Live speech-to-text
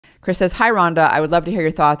Chris says, hi, Rhonda. I would love to hear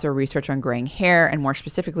your thoughts or research on graying hair. And more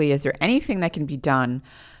specifically, is there anything that can be done,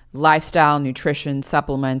 lifestyle, nutrition,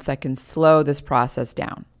 supplements that can slow this process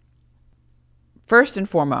down? First and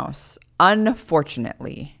foremost,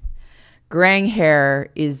 unfortunately, graying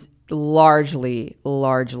hair is largely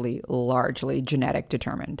genetic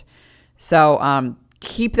determined. So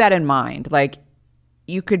keep that in mind. Like,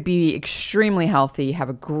 you could be extremely healthy, have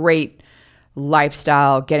a great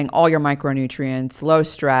lifestyle, getting all your micronutrients, low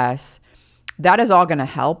stress. That is all going to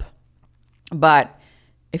help. But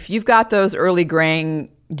if you've got those early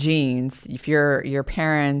graying genes, if your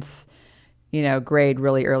parents, grayed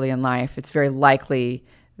really early in life, it's very likely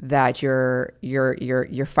that you're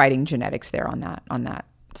fighting genetics there on that.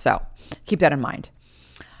 So keep that in mind.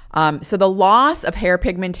 So the loss of hair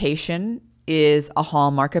pigmentation is a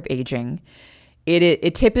hallmark of aging.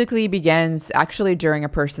 It typically begins actually during a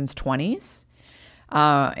person's 20s.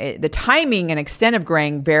 The timing and extent of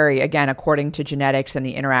graying vary, again, according to genetics and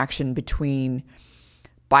the interaction between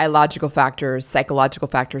biological factors. Psychological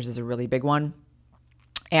factors is a really big one.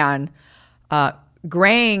 And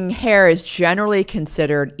graying hair is generally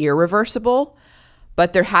considered irreversible,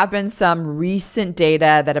 but there have been some recent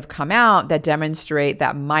data that have come out that demonstrate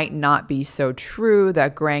that might not be so true,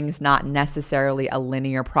 that graying is not necessarily a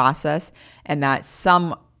linear process, and that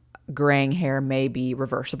some graying hair may be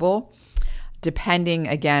reversible, depending,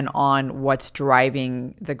 again, on what's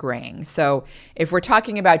driving the graying. So if we're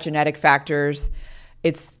talking about genetic factors,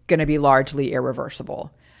 it's going to be largely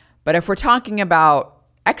irreversible. But if we're talking about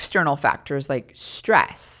external factors like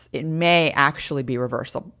stress, it may actually be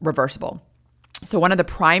reversible. So one of the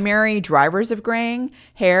primary drivers of graying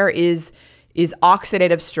hair is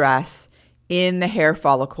oxidative stress in the hair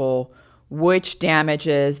follicle, which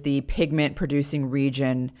damages the pigment producing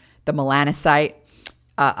region, the melanocyte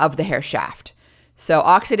of the hair shaft. So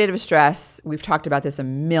oxidative stress, we've talked about this a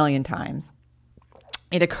million times.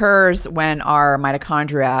 It occurs when our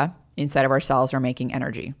mitochondria inside of our cells are making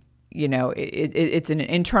energy. It's an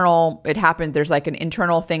internal, it happened, there's like an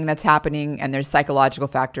internal thing that's happening, and there's psychological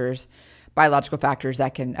factors, biological factors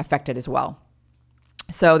that can affect it as well.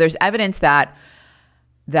 So there's evidence that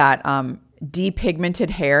depigmented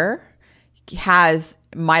hair has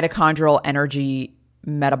mitochondrial energy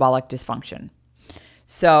metabolic dysfunction.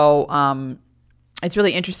 So it's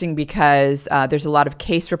really interesting because there's a lot of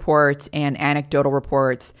case reports and anecdotal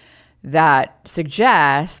reports that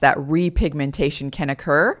suggest that repigmentation can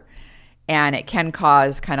occur, and it can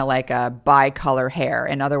cause kind of like a bicolor hair.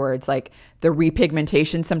 In other words, like the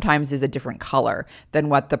repigmentation sometimes is a different color than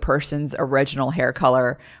what the person's original hair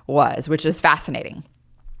color was, which is fascinating.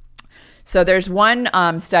 So there's one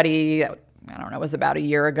study, I don't know, it was about a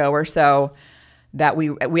year ago or so, that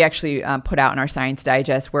we actually put out in our Science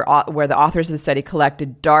Digest, where the authors of the study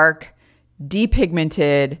collected dark,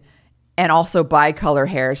 depigmented, and also bicolor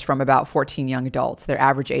hairs from about 14 young adults. Their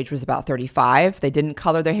average age was about 35. They didn't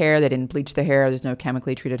color their hair. They didn't bleach their hair. There's no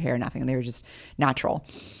chemically treated hair, nothing. They were just natural.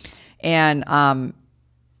 And some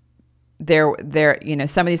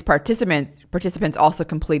of these participants also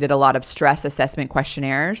completed a lot of stress assessment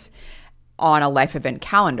questionnaires on a life event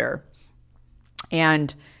calendar.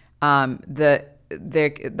 And the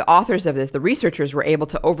authors of this, the researchers, were able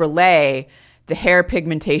to overlay the hair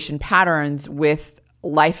pigmentation patterns with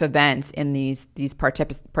life events in these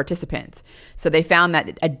participants. So they found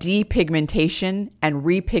that a depigmentation and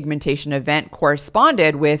repigmentation event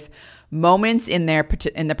corresponded with moments in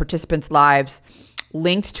the participants' lives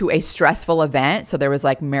linked to a stressful event. So there was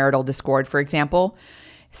like marital discord, for example.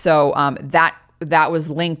 So that was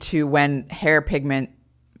linked to when hair depigmented,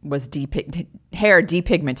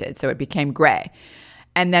 so it became gray.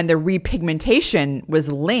 And then the repigmentation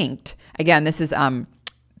was linked. Again, this is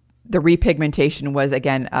the repigmentation was,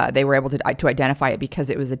 again, they were able to identify it because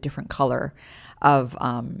it was a different color of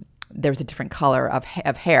there was a different color of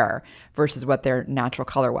hair versus what their natural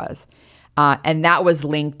color was. And that was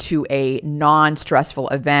linked to a non-stressful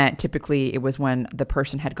event. Typically, it was when the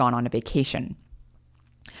person had gone on a vacation.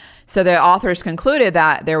 So the authors concluded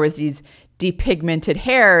that there was these depigmented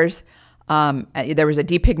hairs, there was a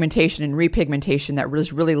depigmentation and repigmentation that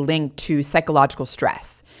was really linked to psychological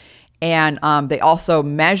stress. And they also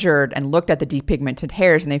measured and looked at the depigmented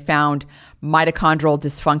hairs, and they found mitochondrial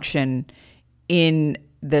dysfunction in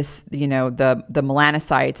this, the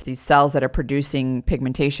melanocytes, these cells that are producing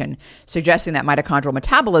pigmentation, suggesting that mitochondrial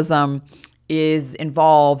metabolism is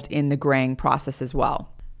involved in the graying process as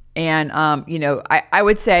well. And, I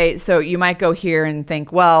would say, so you might go here and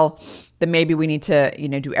think, well, then maybe we need to,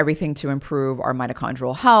 do everything to improve our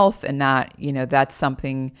mitochondrial health, and that, that's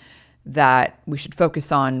something that we should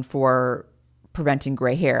focus on for preventing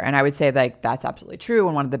gray hair. And I would say like that's absolutely true.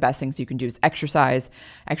 And one of the best things you can do is exercise.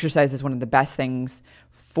 Exercise is one of the best things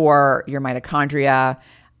for your mitochondria.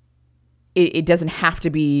 It doesn't have to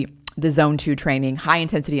be the zone 2 training. High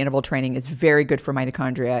intensity interval training is very good for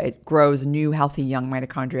mitochondria. It grows new, healthy, young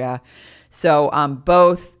mitochondria. So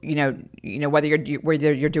both, whether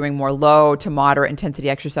you're doing more low to moderate intensity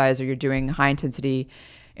exercise or you're doing high intensity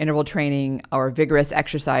interval training or vigorous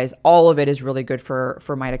exercise, all of it is really good for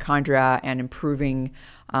mitochondria and improving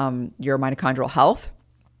your mitochondrial health.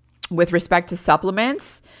 With respect to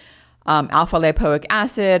supplements, alpha lipoic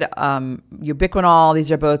acid, ubiquinol, these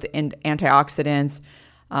are both antioxidants.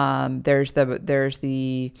 There's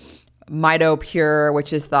the MitoPure,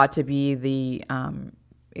 which is thought to be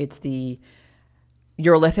it's the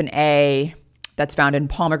urolithin A that's found in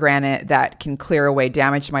pomegranate that can clear away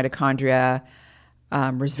damaged mitochondria.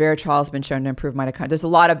 Resveratrol has been shown to improve mitochondria. There's a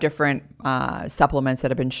lot of different supplements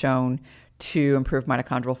that have been shown to improve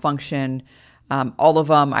mitochondrial function. All of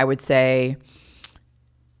them, I would say,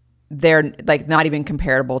 they're like not even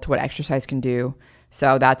comparable to what exercise can do.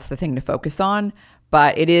 So that's the thing to focus on.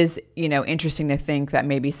 But it is, interesting to think that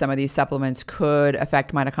maybe some of these supplements could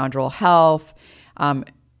affect mitochondrial health.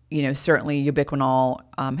 Certainly ubiquinol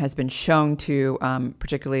has been shown to,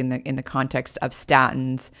 particularly in the context of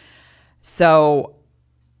statins. So,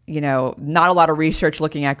 not a lot of research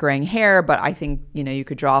looking at graying hair, but I think, you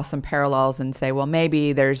could draw some parallels and say, well,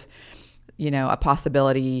 maybe there's, a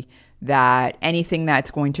possibility that anything that's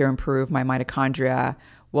going to improve my mitochondria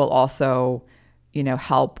will also,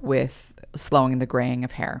 help with slowing the graying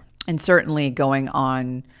of hair. And certainly going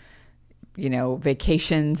on,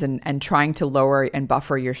 vacations and trying to lower and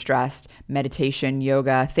buffer your stress, meditation,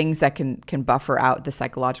 yoga, things that can buffer out the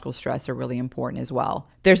psychological stress are really important as well.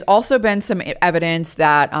 There's also been some evidence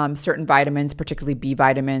that certain vitamins, particularly B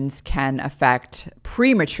vitamins, can affect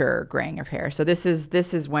premature graying of hair. So this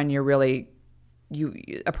is when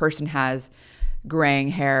a person has graying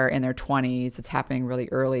hair in their 20s. It's happening really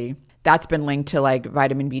early. That's been linked to like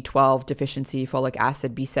vitamin B12 deficiency, folic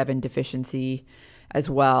acid, B7 deficiency as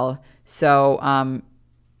well. So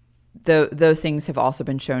those things have also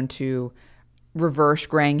been shown to reverse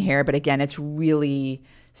graying hair. But again, it's really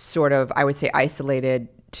sort of, I would say, isolated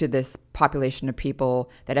to this population of people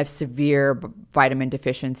that have severe vitamin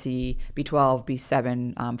deficiency, B12,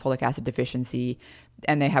 B7, folic acid deficiency,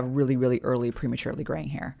 and they have really, really early prematurely graying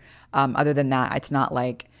hair. Other than that, it's not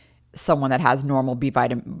like someone that has normal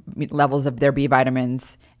levels of their B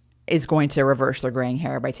vitamins is going to reverse their graying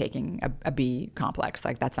hair by taking a B complex.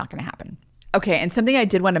 Like that's not going to happen. Okay, and something I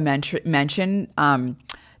did want to mention,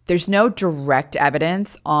 there's no direct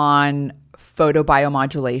evidence on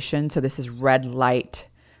photobiomodulation. So this is red light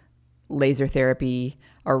laser therapy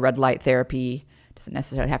or red light therapy. It doesn't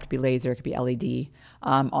necessarily have to be laser, it could be LED,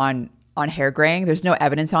 on hair graying. There's no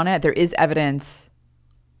evidence on it. There is evidence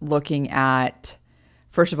looking at,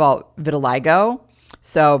 first of all, vitiligo.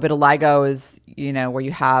 So vitiligo is, where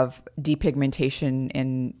you have depigmentation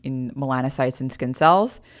in melanocytes and skin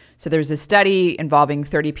cells. So there's a study involving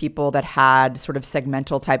 30 people that had sort of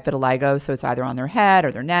segmental type vitiligo. So it's either on their head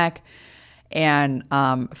or their neck. And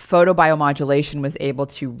photobiomodulation was able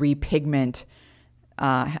to repigment,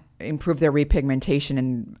 improve their repigmentation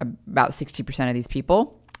in about 60% of these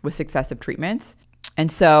people with successive treatments.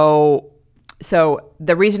 And so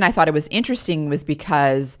the reason I thought it was interesting was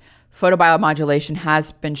because photobiomodulation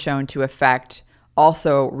has been shown to affect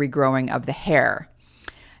also regrowing of the hair.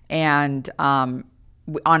 And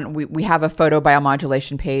we have a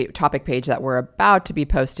photobiomodulation topic page that we're about to be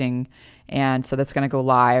posting. And so that's going to go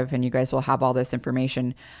live and you guys will have all this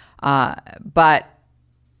information. But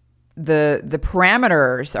the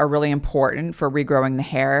parameters are really important for regrowing the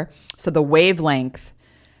hair. So the wavelength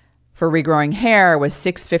for regrowing hair was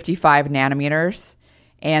 655 nanometers,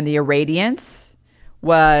 and the irradiance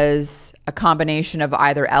was a combination of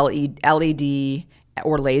either LED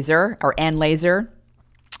or laser and laser.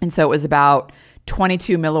 And so it was about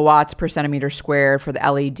 22 milliwatts per centimeter squared for the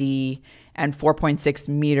LED and 4.6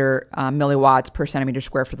 milliwatts per centimeter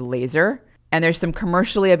squared for the laser. And there's some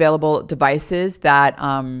commercially available devices that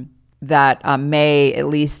may at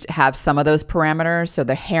least have some of those parameters. So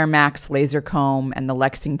the Hair Max laser comb and the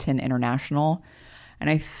Lexington International. And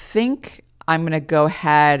I think I'm going to go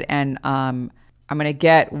ahead and I'm going to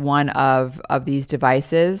get one of these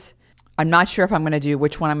devices. I'm not sure if I'm going to do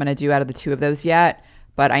which one I'm going to do out of the two of those yet,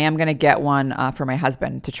 but I am going to get one for my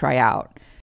husband to try out.